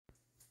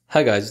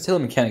Hi guys, it's Taylor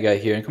Mechanic Guy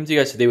here, and come to you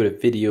guys today with a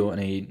video on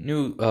a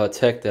new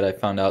tech that I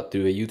found out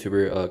through a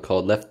YouTuber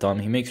called Left Thumb.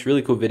 He makes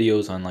really cool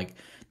videos on like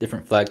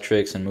different flag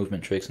tricks and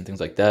movement tricks and things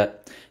like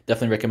that.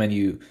 Definitely recommend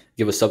you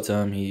give a sub to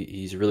him.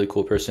 He's a really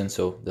cool person,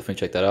 so definitely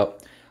check that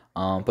out.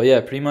 But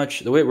yeah, pretty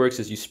much the way it works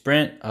is you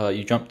sprint,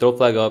 you jump, throw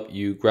flag up,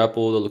 you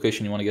grapple the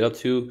location you want to get up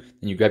to,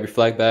 then you grab your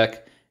flag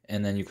back,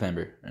 and then you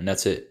clamber, and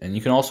that's it. And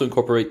you can also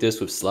incorporate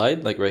this with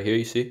slide, like right here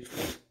you see.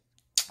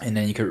 And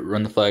then you can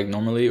run the flag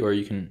normally, or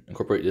you can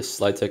incorporate this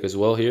slide tech as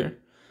well here,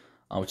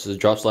 which is a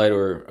drop slide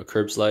or a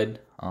curb slide.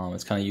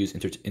 It's kind of used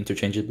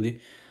interchangeably.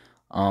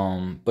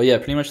 But yeah,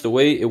 pretty much the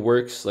way it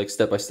works, like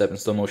step by step in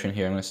slow motion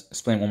here. I'm going to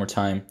explain one more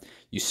time.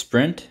 You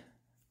sprint,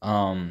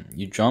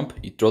 you jump,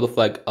 you throw the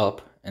flag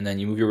up, and then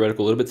you move your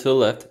reticle a little bit to the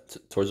left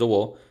towards the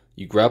wall.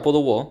 You grapple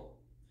the wall,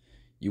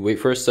 you wait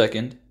for a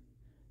second,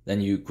 then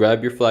you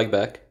grab your flag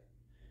back,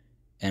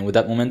 and with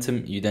that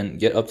momentum, you then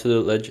get up to the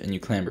ledge and you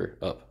clamber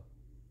up.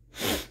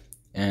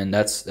 And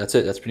that's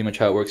it. That's pretty much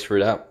how it works for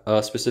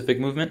that specific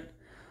movement.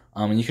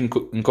 And you can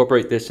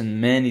incorporate this in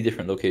many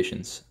different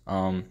locations.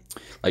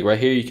 Like right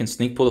here, you can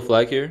sneak pull the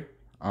flag here,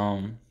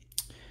 and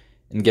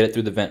get it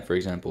through the vent, for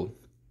example.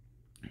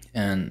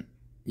 And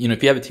you know,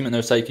 if you have a team on the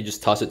other side, you can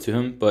just toss it to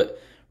him. But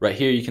right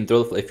here, you can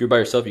throw the, if you're by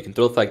yourself, you can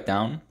throw the flag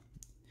down.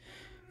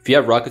 If you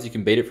have rockets, you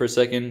can bait it for a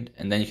second,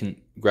 and then you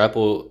can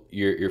grapple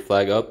your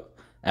flag up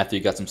after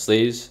you got some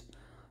slaves.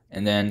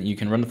 And then you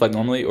can run the flag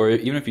normally, or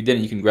even if you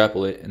didn't, you can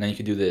grapple it, and then you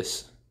can do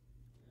this.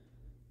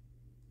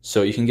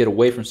 So you can get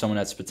away from someone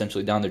that's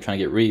potentially down there trying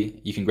to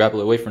get you can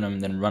grapple away from them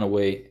and then run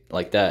away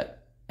like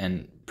that,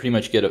 and pretty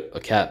much get a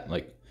cap,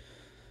 like,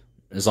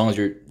 as long as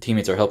your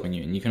teammates are helping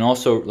you. And you can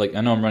also, like, I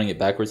know I'm running it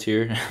backwards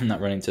here. I'm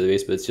not running to the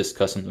base, but it's just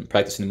custom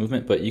practicing the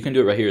movement, but you can do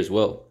it right here as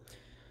well.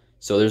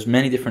 So there's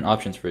many different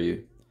options for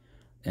you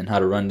and how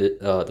to run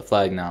the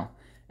flag now.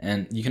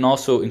 And you can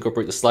also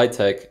incorporate the slide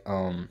tech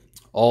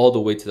all the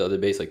way to the other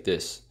base like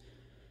this.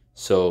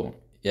 So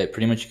yeah,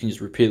 pretty much you can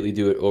just repeatedly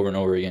do it over and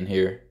over again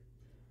here.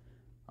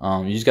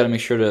 You just got to make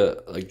sure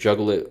to like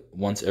juggle it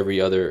once every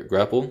other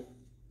grapple.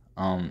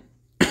 I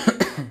don't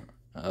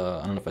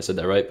know if I said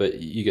that right,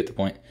 but you get the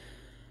point.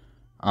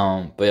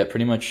 But yeah,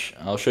 pretty much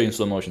I'll show you in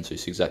slow motion so you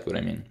see exactly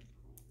what I mean.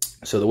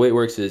 So the way it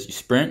works is you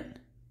sprint,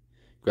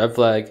 grab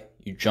flag,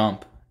 you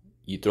jump,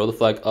 you throw the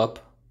flag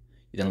up,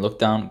 you then look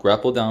down,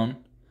 grapple down,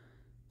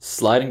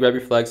 slide and grab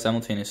your flag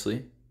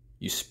simultaneously.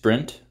 You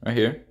sprint right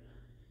here,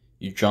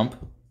 you jump,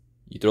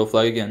 you throw a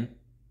flag again,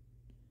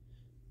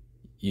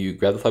 you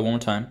grab the flag one more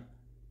time,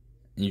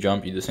 and you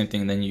jump, you do the same thing,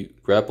 and then you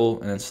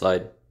grapple and then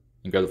slide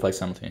and grab the flag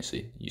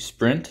simultaneously. You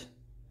sprint,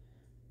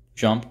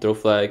 jump, throw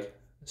flag,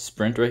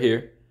 sprint right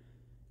here,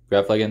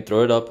 grab flag again,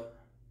 throw it up,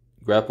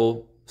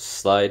 grapple,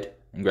 slide,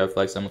 and grab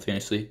flag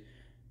simultaneously,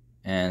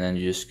 and then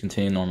you just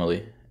continue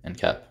normally and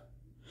cap.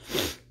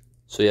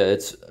 So yeah,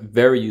 it's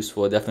very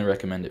useful. I definitely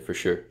recommend it for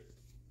sure.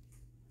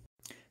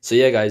 So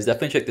yeah, guys,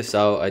 definitely check this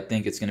out. I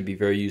think it's going to be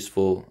very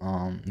useful,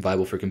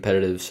 viable for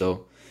competitive.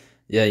 So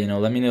yeah, you know,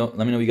 let me know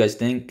what you guys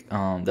think.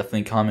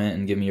 Definitely comment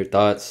and give me your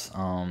thoughts.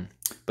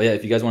 But yeah,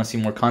 if you guys want to see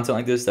more content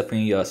like this,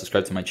 definitely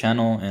subscribe to my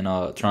channel and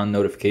turn on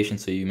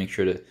notifications so you make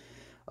sure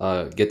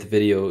to get the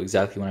video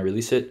exactly when I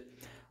release it.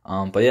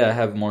 But yeah, I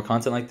have more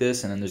content like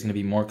this, and then there's going to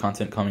be more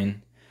content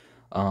coming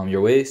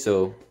your way.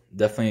 So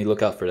definitely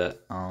look out for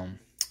that.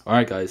 All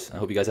right, guys, I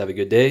hope you guys have a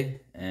good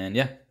day. And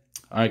yeah,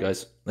 all right,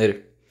 guys,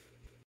 later.